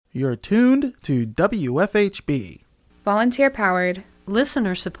You're tuned to WFHB. Volunteer-powered,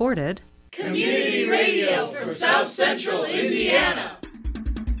 listener-supported community radio for South Central Indiana.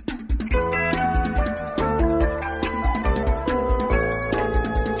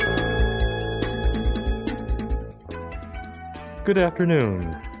 Good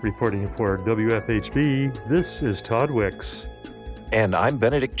afternoon. Reporting for WFHB, this is Todd Wicks. And I'm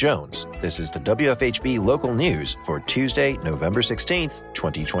Benedict Jones. This is the WFHB local news for Tuesday, November 16th,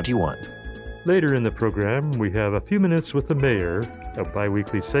 2021. Later in the program, we have a few minutes with the mayor, a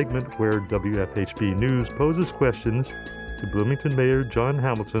bi-weekly segment where WFHB News poses questions to Bloomington Mayor John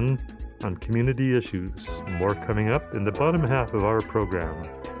Hamilton on community issues. More coming up in the bottom half of our program.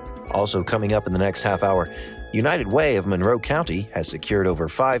 Also coming up in the next half hour, United Way of Monroe County has secured over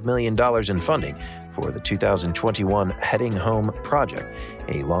 $5 million in funding for the 2021 Heading Home project,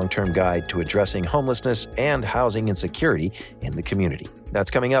 a long-term guide to addressing homelessness and housing insecurity in the community.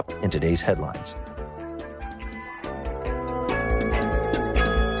 That's coming up in today's headlines.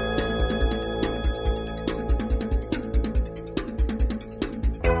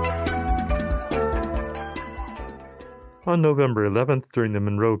 On November 11th, during the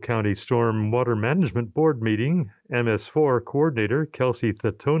Monroe County Storm Water Management Board meeting, MS4 Coordinator Kelsey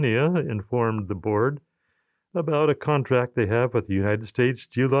Thetonia informed the board about a contract they have with the United States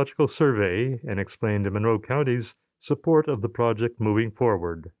Geological Survey and explained Monroe County's support of the project moving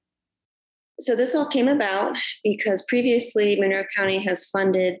forward. So this all came about because previously Monroe County has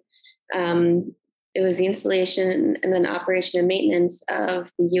funded, it was the installation and then operation and maintenance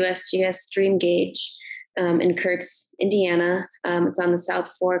of the USGS stream gauge in Kurtz, Indiana. It's on the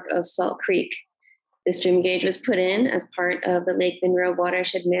South Fork of Salt Creek. The stream gauge was put in as part of the Lake Monroe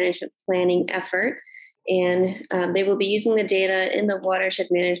Watershed Management Planning effort, and they will be using the data in the Watershed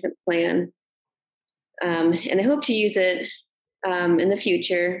Management Plan. And they hope to use it in the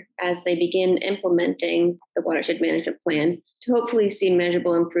future as they begin implementing the Watershed Management Plan to hopefully see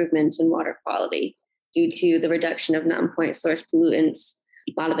measurable improvements in water quality due to the reduction of non-point source pollutants.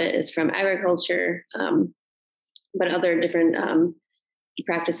 A lot of it is from agriculture, but other different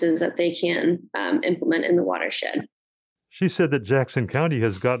practices that they can implement in the watershed. She said that Jackson County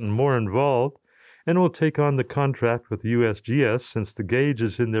has gotten more involved and will take on the contract with USGS since the gauge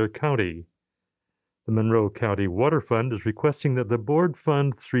is in their county. The Monroe County Water Fund is requesting that the board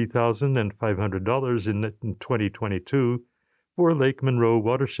fund $3,500 in 2022 for Lake Monroe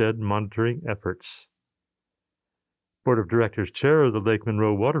watershed monitoring efforts. Board of Directors Chair of the Lake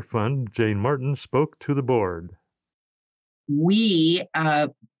Monroe Water Fund, Jane Martin, spoke to the board. We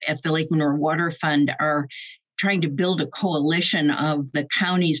at the Lake Monroe Water Fund are trying to build a coalition of the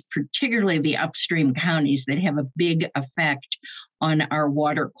counties, particularly the upstream counties that have a big effect on our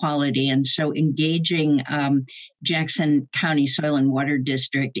water quality. And so engaging Jackson County Soil and Water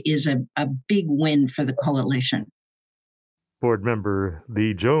District is a big win for the coalition. Board member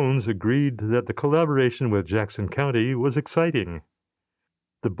Lee Jones agreed that the collaboration with Jackson County was exciting.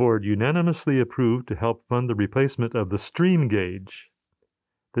 The board unanimously approved to help fund the replacement of the stream gauge.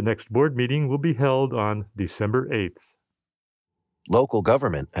 The next board meeting will be held on December 8th. Local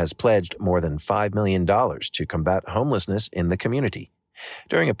government has pledged more than $5 million to combat homelessness in the community.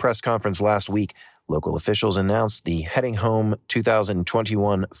 During a press conference last week, local officials announced the Heading Home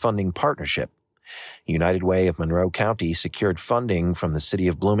 2021 funding partnership. United Way of Monroe County secured funding from the City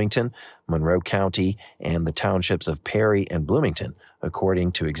of Bloomington, Monroe County, and the townships of Perry and Bloomington,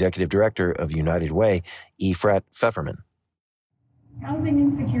 according to Executive Director of United Way, Efrat Pfefferman. Housing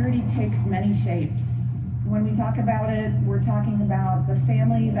insecurity takes many shapes. When we talk about it, we're talking about the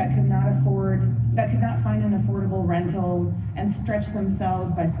family that could not find an affordable rental and stretch themselves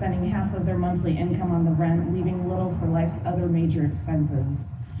by spending half of their monthly income on the rent, leaving little for life's other major expenses.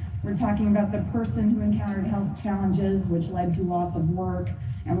 We're talking about the person who encountered health challenges, which led to loss of work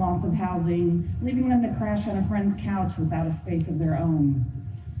and loss of housing, leaving them to crash on a friend's couch without a space of their own.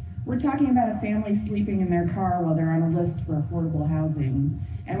 We're talking about a family sleeping in their car while they're on a list for affordable housing.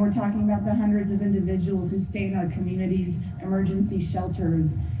 And we're talking about the hundreds of individuals who stay in our community's emergency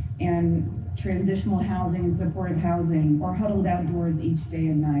shelters and transitional housing and supportive housing, or huddled outdoors each day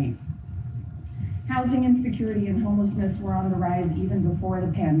and night. Housing insecurity and homelessness were on the rise even before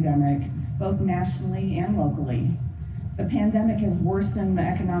the pandemic, both nationally and locally. The pandemic has worsened the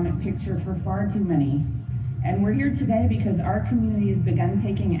economic picture for far too many. And we're here today because our community has begun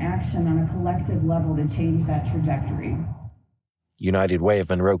taking action on a collective level to change that trajectory. United Way of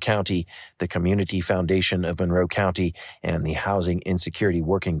Monroe County, the Community Foundation of Monroe County, and the Housing Insecurity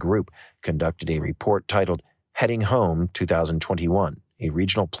Working Group conducted a report titled Heading Home 2021, a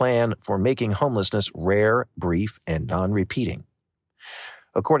regional plan for making homelessness rare, brief, and non-repeating.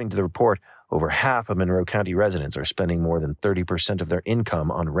 According to the report, over half of Monroe County residents are spending more than 30% of their income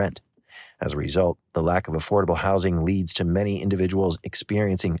on rent. As a result, the lack of affordable housing leads to many individuals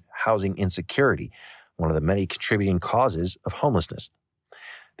experiencing housing insecurity, one of the many contributing causes of homelessness.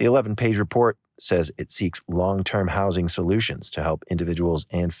 The 11-page report says it seeks long-term housing solutions to help individuals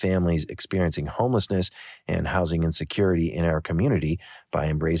and families experiencing homelessness and housing insecurity in our community by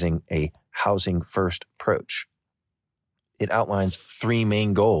embracing a housing-first approach. It outlines 3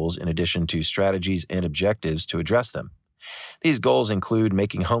 main goals in addition to strategies and objectives to address them. These goals include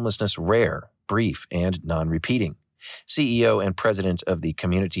making homelessness rare, brief, and non-repeating. CEO and president of the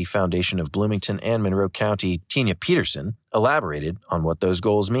Community Foundation of Bloomington and Monroe County, Tina Peterson, elaborated on what those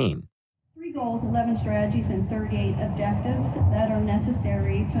goals mean. 3 goals, 11 strategies, and 38 objectives that are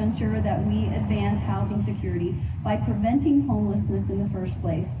necessary to ensure that we advance housing security by preventing homelessness in the first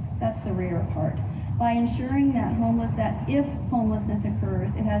place. That's the rare part. By ensuring that if homelessness occurs,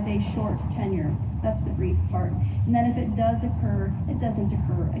 it has a short tenure. That's the brief part. And then if it does occur, it doesn't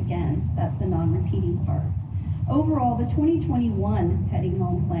occur again. That's the non-repeating part. Overall, the 2021 Heading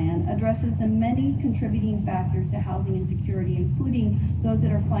Home Plan addresses the many contributing factors to housing insecurity, including those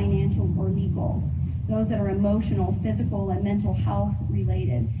that are financial or legal, those that are emotional, physical, and mental health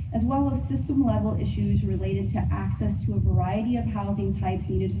related, as well as system-level issues related to access to a variety of housing types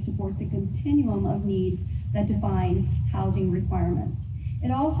needed to support the continuum of needs that define housing requirements.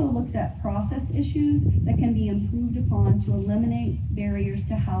 It also looks at process issues that can be improved upon to eliminate barriers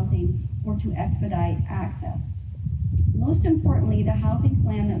to housing or to expedite access. Most importantly, the housing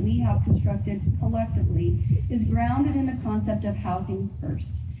plan that we have constructed collectively is grounded in the concept of housing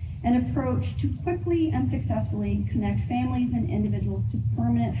first, an approach to quickly and successfully connect families and individuals to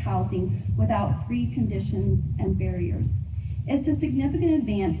permanent housing without preconditions and barriers. It's a significant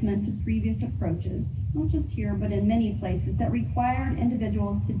advancement to previous approaches, not just here, but in many places, that required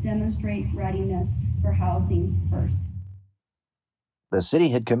individuals to demonstrate readiness for housing first. The city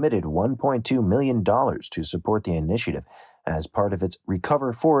had committed $1.2 million to support the initiative as part of its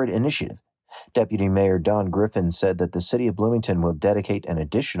Recover Forward initiative. Deputy Mayor Don Griffin said that the city of Bloomington will dedicate an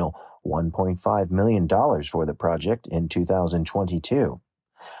additional $1.5 million for the project in 2022.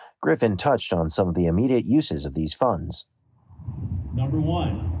 Griffin touched on some of the immediate uses of these funds. Number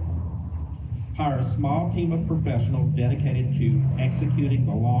 1, hire a small team of professionals dedicated to executing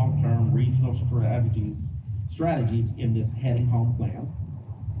the long-term regional strategies in this Heading Home Plan.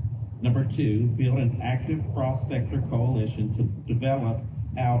 Number 2, build an active cross-sector coalition to develop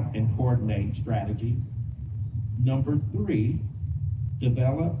out and coordinate strategies. Number 3,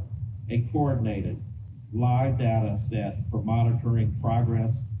 develop a coordinated live data set for monitoring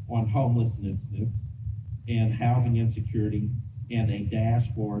progress on homelessness and housing insecurity, and a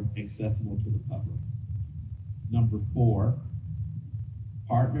dashboard accessible to the public. Number 4,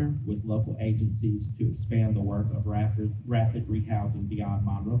 partner with local agencies to expand the work of rapid rehousing beyond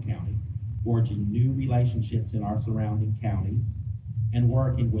Monroe County, forging new relationships in our surrounding counties, and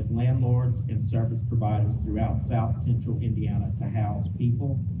working with landlords and service providers throughout South Central Indiana to house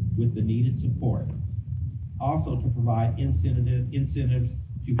people with the needed support. Also to provide incentives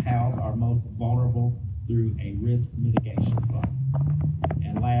to house our most vulnerable through a risk mitigation fund.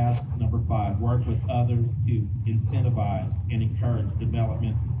 And last, number 5, work with others to incentivize and encourage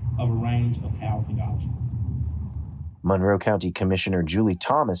development of a range of housing options. Monroe County Commissioner Julie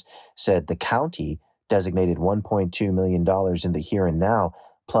Thomas said the county designated $1.2 million in the here and now,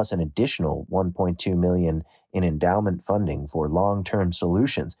 plus an additional $1.2 million in endowment funding for long-term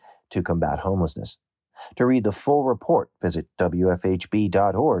solutions to combat homelessness. To read the full report, visit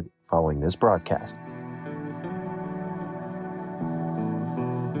WFHB.org following this broadcast.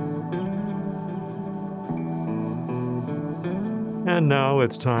 And now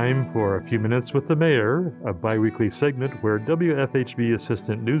it's time for A Few Minutes with the Mayor, a bi-weekly segment where WFHB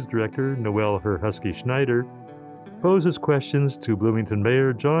Assistant News Director Noelle Herhusky-Schneider poses questions to Bloomington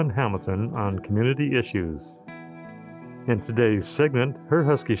Mayor John Hamilton on community issues. In today's segment,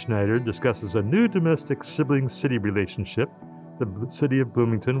 Herhusky-Schneider discusses a new domestic sibling-city relationship the city of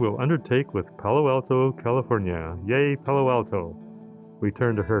Bloomington will undertake with Palo Alto, California. Yay, Palo Alto! We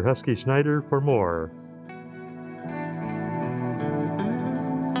turn to Herhusky-Schneider for more.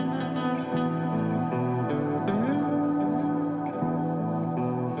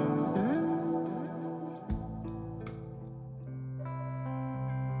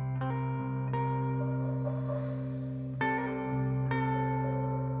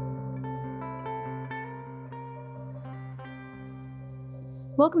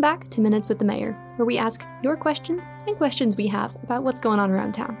 Welcome back to Minutes with the Mayor, where we ask your questions and questions we have about what's going on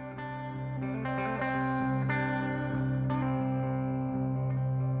around town.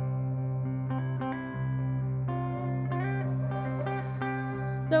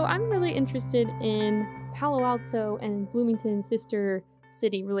 So I'm really interested in Palo Alto and Bloomington's sister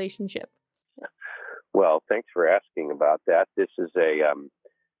city relationship. Well, thanks for asking about that. This is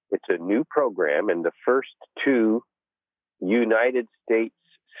it's a new program, and the first two United States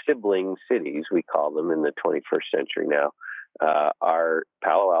sibling cities, we call them in the 21st century now, are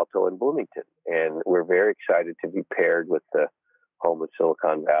Palo Alto and Bloomington. And we're very excited to be paired with the home of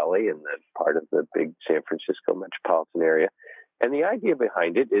Silicon Valley and the part of the big San Francisco metropolitan area. And the idea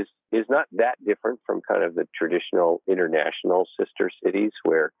behind it is not that different from kind of the traditional international sister cities,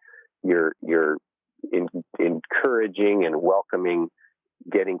 where you're encouraging and welcoming,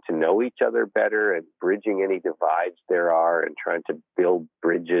 getting to know each other better and bridging any divides there are, and trying to build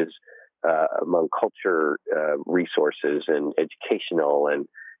bridges among culture resources and educational and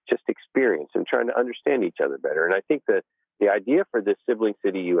just experience, and trying to understand each other better. And I think that the idea for this Sibling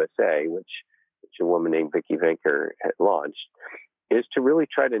City USA, which a woman named Vicki Venker had launched, is to really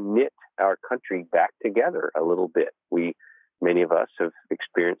try to knit our country back together a little bit. Many of us have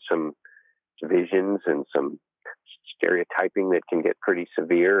experienced some divisions and some stereotyping that can get pretty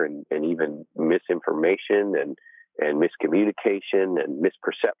severe, and even misinformation and miscommunication and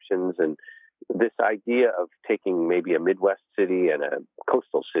misperceptions. And this idea of taking maybe a Midwest city and a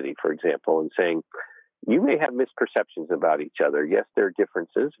coastal city, for example, and saying, you may have misperceptions about each other. Yes, there are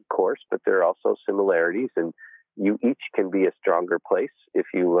differences, of course, but there are also similarities, and you each can be a stronger place if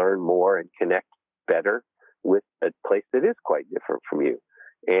you learn more and connect better with a place that is quite different from you.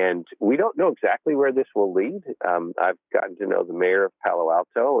 And we don't know exactly where this will lead. I've gotten to know the mayor of Palo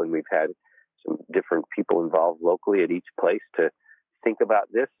Alto, and we've had some different people involved locally at each place to think about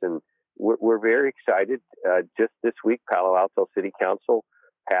this. And we're very excited. Just this week, Palo Alto City Council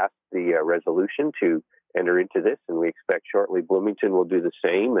passed the resolution to enter into this, and we expect shortly Bloomington will do the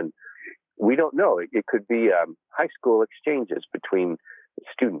same. And we don't know. It could be high school exchanges between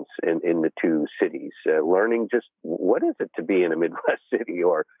students in the two cities, learning just what is it to be in a Midwest city,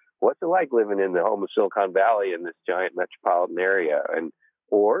 or what's it like living in the home of Silicon Valley in this giant metropolitan area.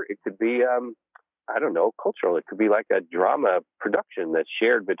 Or it could be, I don't know, cultural. It could be like a drama production that's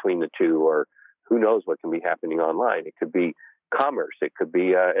shared between the two, or who knows what can be happening online. It could be commerce. It could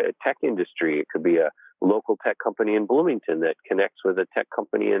be a tech industry. It could be a local tech company in Bloomington that connects with a tech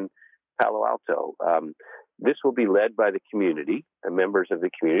company in Palo Alto. This will be led by the community and members of the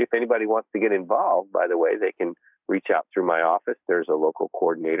community. If anybody wants to get involved, by the way, they can reach out through my office. There's a local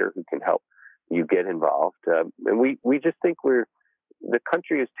coordinator who can help you get involved. And we just think the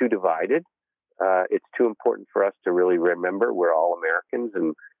country is too divided. It's too important for us to really remember we're all Americans,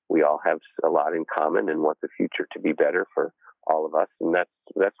 and we all have a lot in common and want the future to be better for all of us. And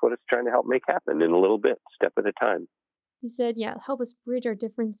that's what it's trying to help make happen in a little bit, step at a time. You said, help us bridge our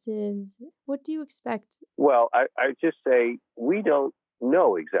differences. What do you expect? Well, I just say we don't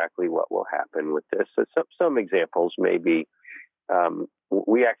know exactly what will happen with this. So some examples may be,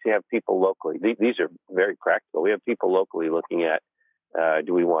 we actually have people locally. These are very practical. We have people locally looking at,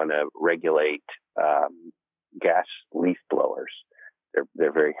 do we want to regulate gas leaf blowers?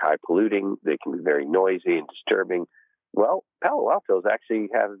 They're very high polluting. They can be very noisy and disturbing. Well, Palo Alto's actually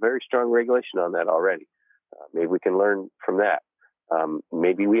have very strong regulation on that already. Maybe we can learn from that.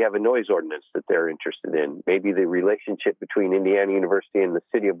 Maybe we have a noise ordinance that they're interested in. Maybe the relationship between Indiana University and the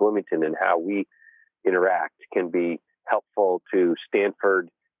city of Bloomington and how we interact can be helpful to Stanford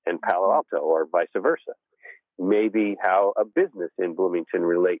and Palo Alto, or vice versa. Maybe how a business in Bloomington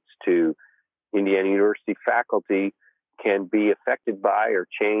relates to Indiana University faculty can be affected by or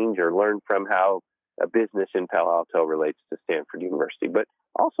change or learn from how a business in Palo Alto relates to Stanford University. But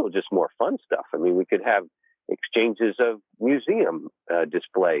also just more fun stuff. I mean, we could have exchanges of museum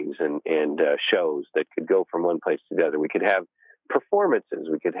displays and shows that could go from one place to the other. We could have performances.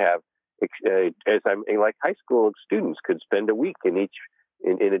 We could have, like high school students could spend a week in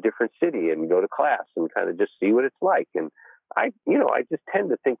a different city and go to class and kind of just see what it's like. And I just tend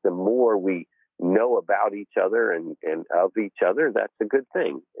to think the more we know about each other and of each other, that's a good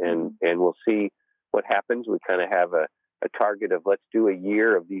thing. And we'll see what happens. We kind of have a target of let's do a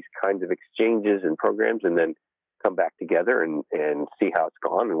year of these kinds of exchanges and programs, and then come back together and see how it's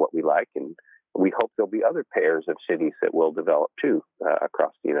gone and what we like. And we hope there'll be other pairs of cities that will develop too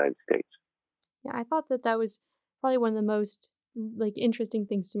across the United States. Yeah, I thought that was probably one of the most interesting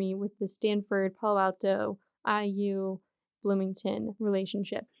things to me with the Stanford, Palo Alto, IU, Bloomington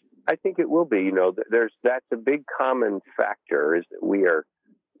relationship. I think it will be. That's a big common factor, is that we are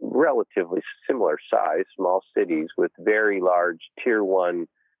relatively similar size, small cities with very large tier one,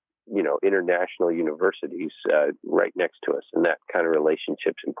 international universities right next to us, and that kind of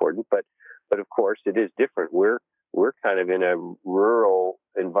relationship's important. But of course, it is different. We're we're kind of in a rural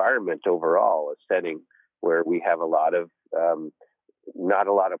environment overall, a setting where we have not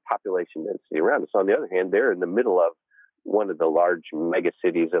a lot of population density around us. On the other hand, they're in the middle of one of the large mega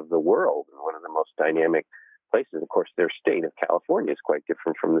cities of the world, one of the most dynamic places. Of course, their state of California is quite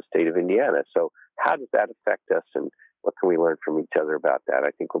different from the state of Indiana. So how does that affect us, and what can we learn from each other about that?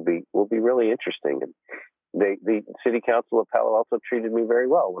 I think will be really interesting. And the city council of Palo Alto treated me very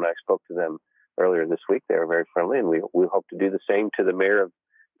well when I spoke to them earlier this week. They were very friendly, and we hope to do the same to the mayor of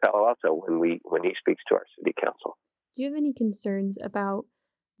Palo Alto when he speaks to our city council. Do you have any concerns about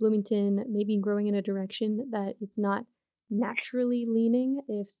Bloomington maybe growing in a direction that it's not naturally leaning?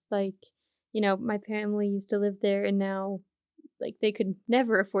 If, like, my family used to live there and now, like, they could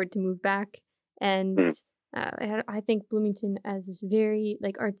never afford to move back. And I think Bloomington as this very,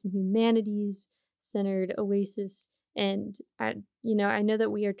 like, arts and humanities centered oasis. And, I know that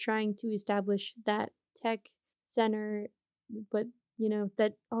we are trying to establish that tech center, but,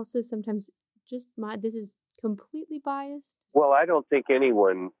 that also sometimes this is completely biased. Well, I don't think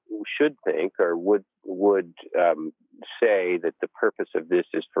anyone should think or would say that the purpose of this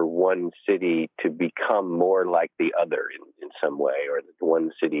is for one city to become more like the other in some way, or that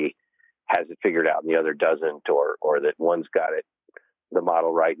one city has it figured out and the other doesn't, or that one's got the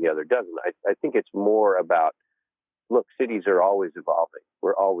model right and the other doesn't. I think it's more about, look, cities are always evolving.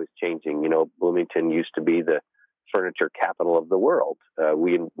 We're always changing. Bloomington used to be the furniture capital of the world.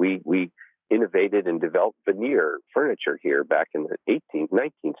 We innovated and developed veneer furniture here back in the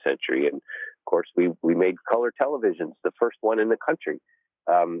 19th century. And of course, we made color televisions, the first one in the country.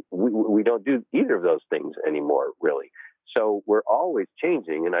 We don't do either of those things anymore, really. So we're always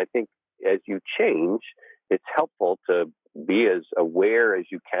changing. And I think as you change, it's helpful to be as aware as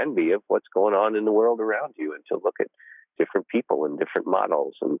you can be of what's going on in the world around you, and to look at different people and different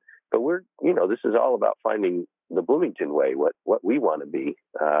models. But this is all about finding the Bloomington way, what we want to be.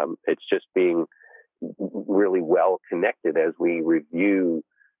 It's just being really well connected as we review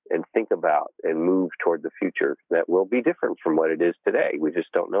and think about and move toward the future that will be different from what it is today. We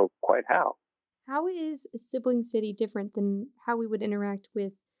just don't know quite how. How is a sibling city different than how we would interact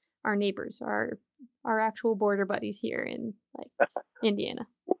with our neighbors, our actual border buddies here in, like, Indiana?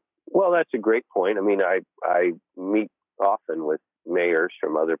 Well, that's a great point. I mean, I meet often with mayors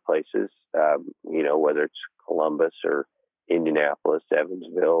from other places, whether it's Columbus or Indianapolis,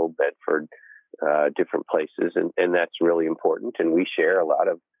 Evansville, Bedford, different places. And that's really important. And we share a lot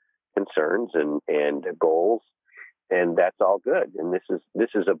of concerns and goals, and that's all good. And this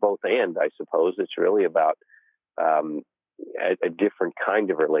is a both and, I suppose. It's really about a different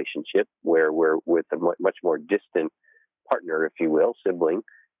kind of relationship where we're with a much more distant partner, if you will, sibling.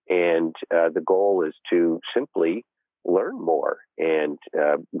 And the goal is to simply learn more and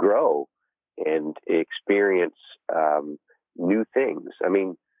grow and experience new things. I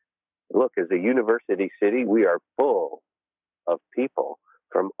mean, look, as a university city, we are full of people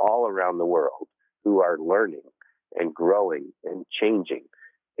from all around the world who are learning and growing and changing.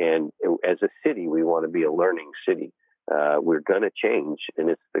 And as a city, we want to be a learning city. We're going to change. And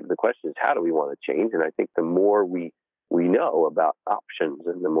the question is, how do we want to change? And I think the more we know about options,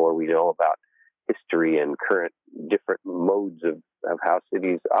 and the more we know about history and current different modes of how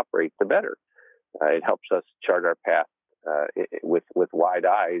cities operate, the better. It helps us chart our path with wide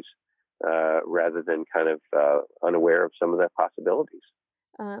eyes rather than kind of unaware of some of the possibilities.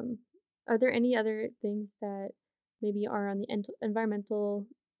 Are there any other things that maybe are on the environmental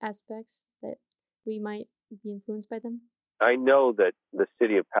aspects that we might be influenced by them? I know that the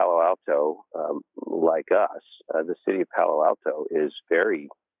city of Palo Alto, like us, the city of Palo Alto is very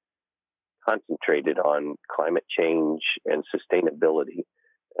concentrated on climate change and sustainability.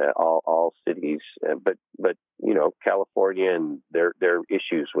 All cities, but California and their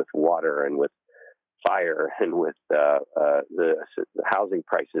issues with water and with fire and with the housing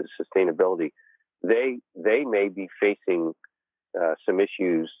prices, sustainability, they may be facing some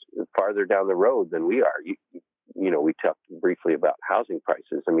issues farther down the road than we are. We talked briefly about housing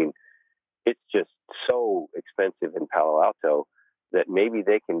prices. I mean, it's just so expensive in Palo Alto that maybe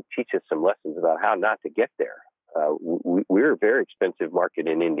they can teach us some lessons about how not to get there. We're a very expensive market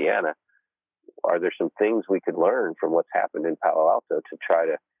in Indiana. Are there some things we could learn from what's happened in Palo Alto to try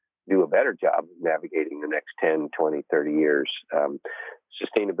to do a better job of navigating the next 10, 20, 30 years?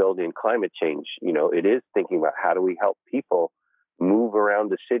 Sustainability and climate change, it is thinking about how do we help people move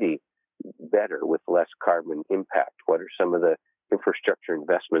around the city better with less carbon impact? What are some of the infrastructure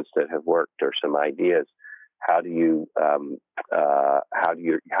investments that have worked, or some ideas? How do your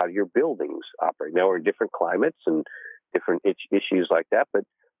buildings operate? Now we're in different climates and different issues like that. But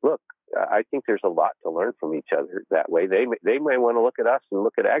look, I think there's a lot to learn from each other that way. They may want to look at us and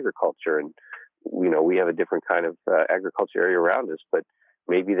look at agriculture, and we have a different kind of agriculture area around us, but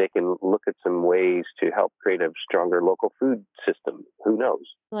maybe they can look at some ways to help create a stronger local food system. Who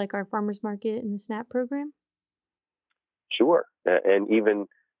knows? Like our farmers market and the SNAP program? Sure. And even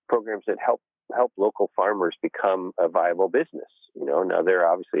programs that help local farmers become a viable business. Now they're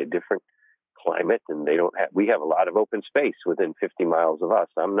obviously a different climate, and we have a lot of open space within 50 miles of us.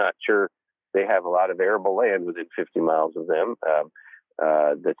 I'm not sure they have a lot of arable land within 50 miles of them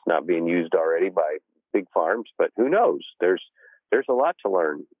that's not being used already by big farms, but who knows? There's a lot to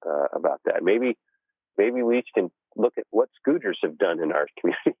learn about that. Maybe we each can look at what scooters have done in our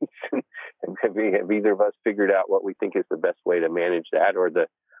communities, and maybe have either of us figured out what we think is the best way to manage that, or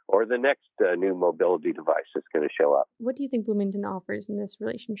the next new mobility device that's going to show up. What do you think Bloomington offers in this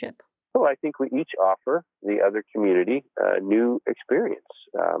relationship? Well, I think we each offer the other community a new experience.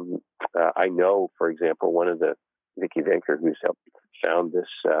 I know, for example, one of the Vicki Venker, who's helped found this,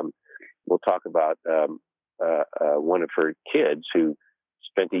 we'll talk about one of her kids who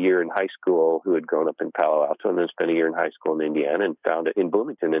spent a year in high school, who had grown up in Palo Alto, and then spent a year in high school in Indiana, and found it in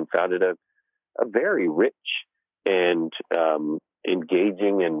Bloomington, and found it a very rich and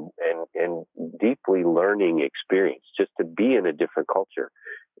engaging and deeply learning experience, just to be in a different culture,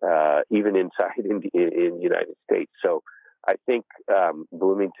 even inside in the United States. So I think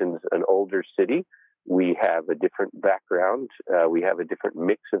Bloomington's an older city. We have a different background. We have a different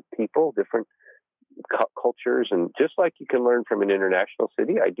mix of people, different cultures. And just like you can learn from an international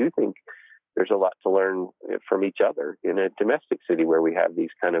city, I do think there's a lot to learn from each other in a domestic city where we have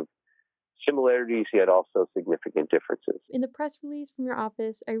these kind of similarities, yet also significant differences. In the press release from your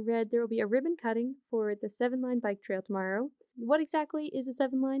office, I read there will be a ribbon cutting for the 7-line bike trail tomorrow. What exactly is the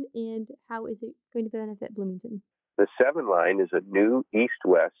 7-line, and how is it going to benefit Bloomington? The 7-line is a new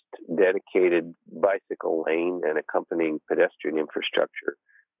east-west dedicated bicycle lane and accompanying pedestrian infrastructure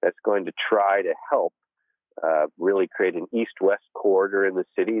that's going to try to help really create an east-west corridor in the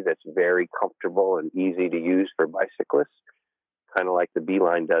city that's very comfortable and easy to use for bicyclists, kind of like the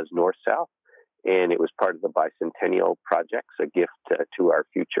B-line does north-south. And it was part of the Bicentennial Projects, a gift to our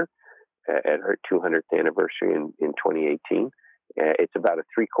future at her 200th anniversary in 2018. It's about a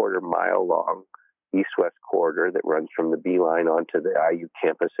 3/4 mile long east-west corridor that runs from the B-line onto the IU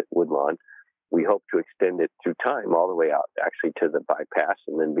campus at Woodlawn. We hope to extend it through time all the way out actually to the bypass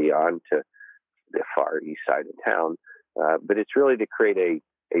and then beyond to the far east side of town. But it's really to create a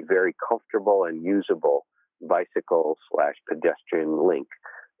very comfortable and usable bicycle/pedestrian link.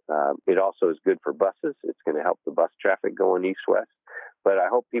 It also is good for buses. It's going to help the bus traffic going east-west. But I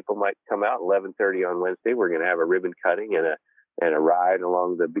hope people might come out 11:30 on Wednesday. We're going to have a ribbon cutting and a ride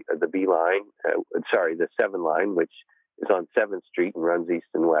along the B-line, the 7-line, which is on 7th Street and runs east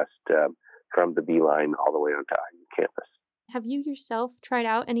and west from the B-line all the way onto IU campus. Have you yourself tried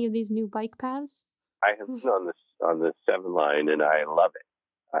out any of these new bike paths? I have been on the 7-line, and I love it.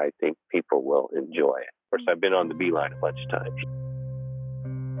 I think people will enjoy it. Of course, I've been on the B-line a bunch of times.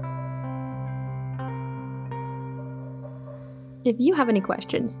 If you have any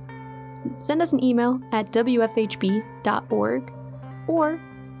questions, send us an email at wfhb.org or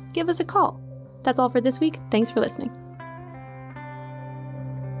give us a call. That's all for this week. Thanks for listening.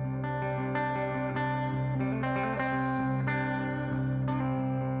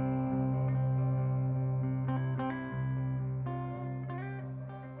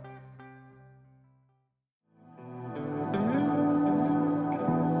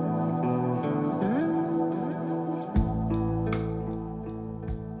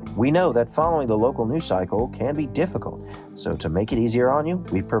 We know that following the local news cycle can be difficult, so to make it easier on you,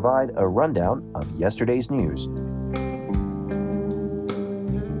 we provide a rundown of yesterday's news.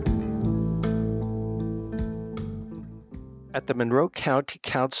 At the Monroe County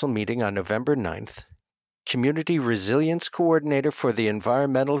Council meeting on November 9th, Community Resilience Coordinator for the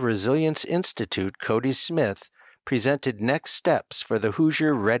Environmental Resilience Institute, Cody Smith, presented next steps for the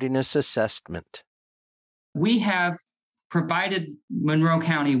Hoosier Readiness Assessment. We have provided Monroe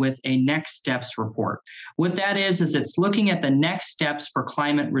County with a next steps report. What that is it's looking at the next steps for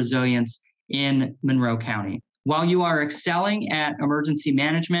climate resilience in Monroe County. While you are excelling at emergency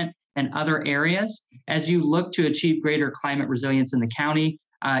management and other areas, as you look to achieve greater climate resilience in the county,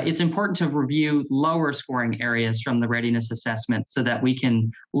 it's important to review lower scoring areas from the readiness assessment so that we can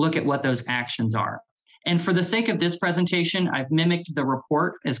look at what those actions are. And for the sake of this presentation, I've mimicked the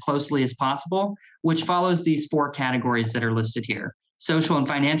report as closely as possible, which follows these 4 categories that are listed here: social and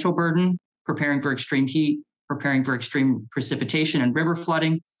financial burden, preparing for extreme heat, preparing for extreme precipitation and river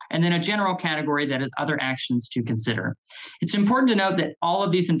flooding, and then a general category that is other actions to consider. It's important to note that all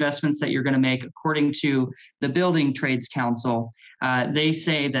of these investments that you're going to make, according to the Building Trades Council, they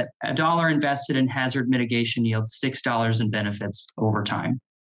say that $1 invested in hazard mitigation yields $6 in benefits over time.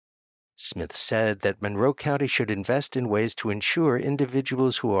 Smith said that Monroe County should invest in ways to ensure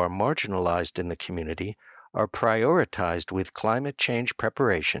individuals who are marginalized in the community are prioritized with climate change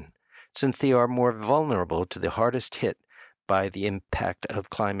preparation, since they are more vulnerable to the hardest hit by the impact of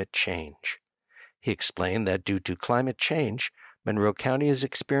climate change. He explained that due to climate change, Monroe County is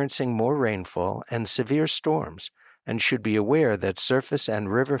experiencing more rainfall and severe storms, and should be aware that surface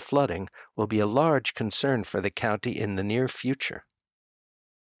and river flooding will be a large concern for the county in the near future.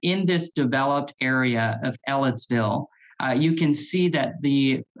 In this developed area of Ellettsville, you can see that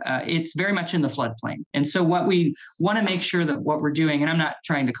it's very much in the floodplain. And so what we want to make sure that what we're doing, and I'm not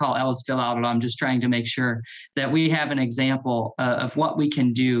trying to call Ellettsville out at all, I'm just trying to make sure that we have an example of what we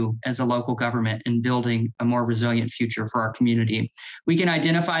can do as a local government in building a more resilient future for our community. We can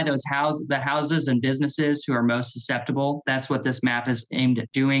identify the houses and businesses who are most susceptible. That's what this map is aimed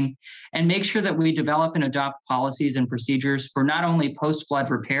at doing. And make sure that we develop and adopt policies and procedures for not only post-flood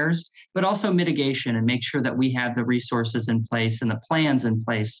repairs, but also mitigation, and make sure that we have the resources in place and the plans in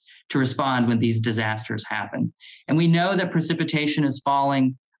place to respond when these disasters happen. And we know that precipitation is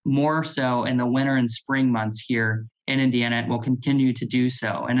falling more so in the winter and spring months here in Indiana. It will continue to do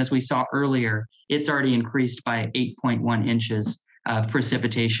so. And as we saw earlier, it's already increased by 8.1 inches of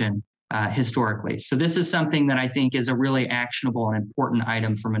precipitation historically. So this is something that I think is a really actionable and important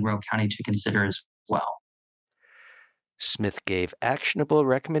item for Monroe County to consider as well. Smith gave actionable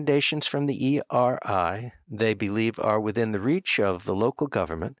recommendations from the ERI they believe are within the reach of the local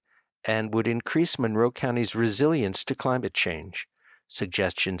government and would increase Monroe County's resilience to climate change.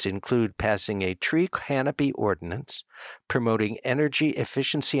 Suggestions include passing a tree canopy ordinance, promoting energy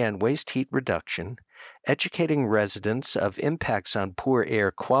efficiency and waste heat reduction, educating residents of impacts on poor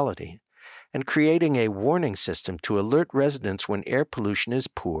air quality, and creating a warning system to alert residents when air pollution is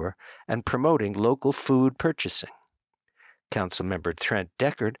poor and promoting local food purchasing. Councilmember Trent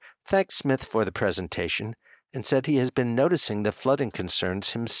Deckard thanked Smith for the presentation and said he has been noticing the flooding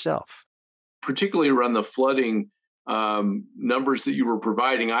concerns himself. Particularly around the flooding numbers that you were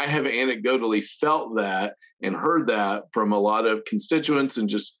providing, I have anecdotally felt that and heard that from a lot of constituents and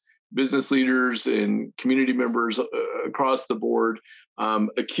just business leaders and community members across the board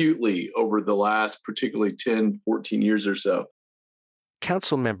acutely over the last particularly 10, 14 years or so.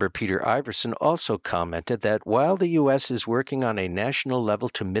 Councilmember Peter Iverson also commented that while the U.S. is working on a national level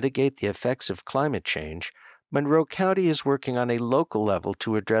to mitigate the effects of climate change, Monroe County is working on a local level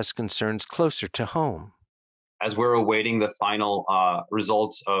to address concerns closer to home. As we're awaiting the final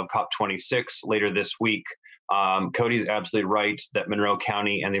results of COP26 later this week, Cody's absolutely right that Monroe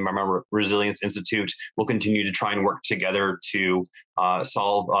County and the Environmental Resilience Institute will continue to try and work together to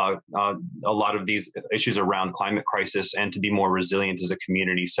solve a lot of these issues around climate crisis and to be more resilient as a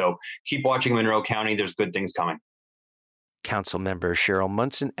community. So keep watching Monroe County. There's good things coming. Councilmember Cheryl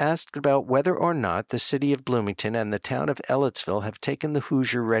Munson asked about whether or not the city of Bloomington and the town of Ellettsville have taken the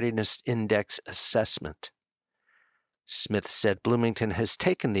Hoosier Readiness Index assessment. Smith said Bloomington has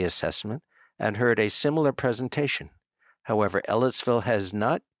taken the assessment and heard a similar presentation. However, Ellettsville has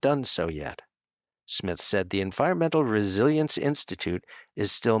not done so yet. Smith said the Environmental Resilience Institute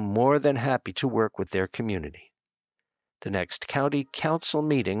is still more than happy to work with their community. The next county council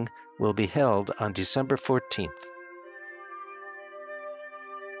meeting will be held on December 14th.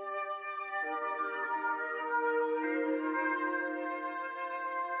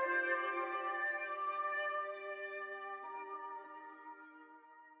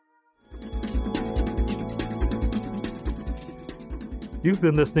 You've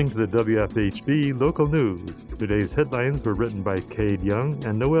been listening to the WFHB Local News. Today's headlines were written by Cade Young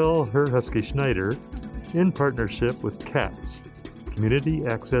and Noelle Herhusky-Schneider in partnership with CATS, Community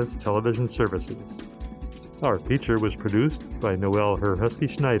Access Television Services. Our feature was produced by Noelle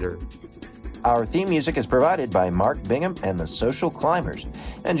Herhusky-Schneider. Our theme music is provided by Mark Bingham and the Social Climbers.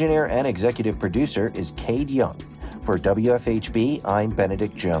 Engineer and executive producer is Cade Young. For WFHB, I'm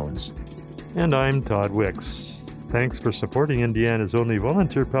Benedict Jones. And I'm Todd Wicks. Thanks for supporting Indiana's only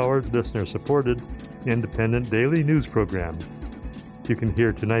volunteer-powered, listener-supported, independent daily news program. You can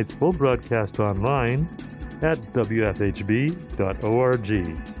hear tonight's full broadcast online at wfhb.org.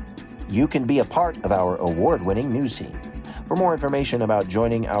 You can be a part of our award-winning news team. For more information about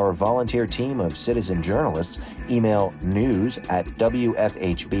joining our volunteer team of citizen journalists, email news@wfhb.org.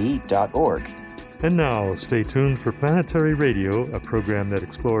 And now, stay tuned for Planetary Radio, a program that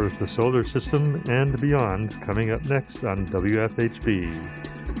explores the solar system and beyond, coming up next on WFHB.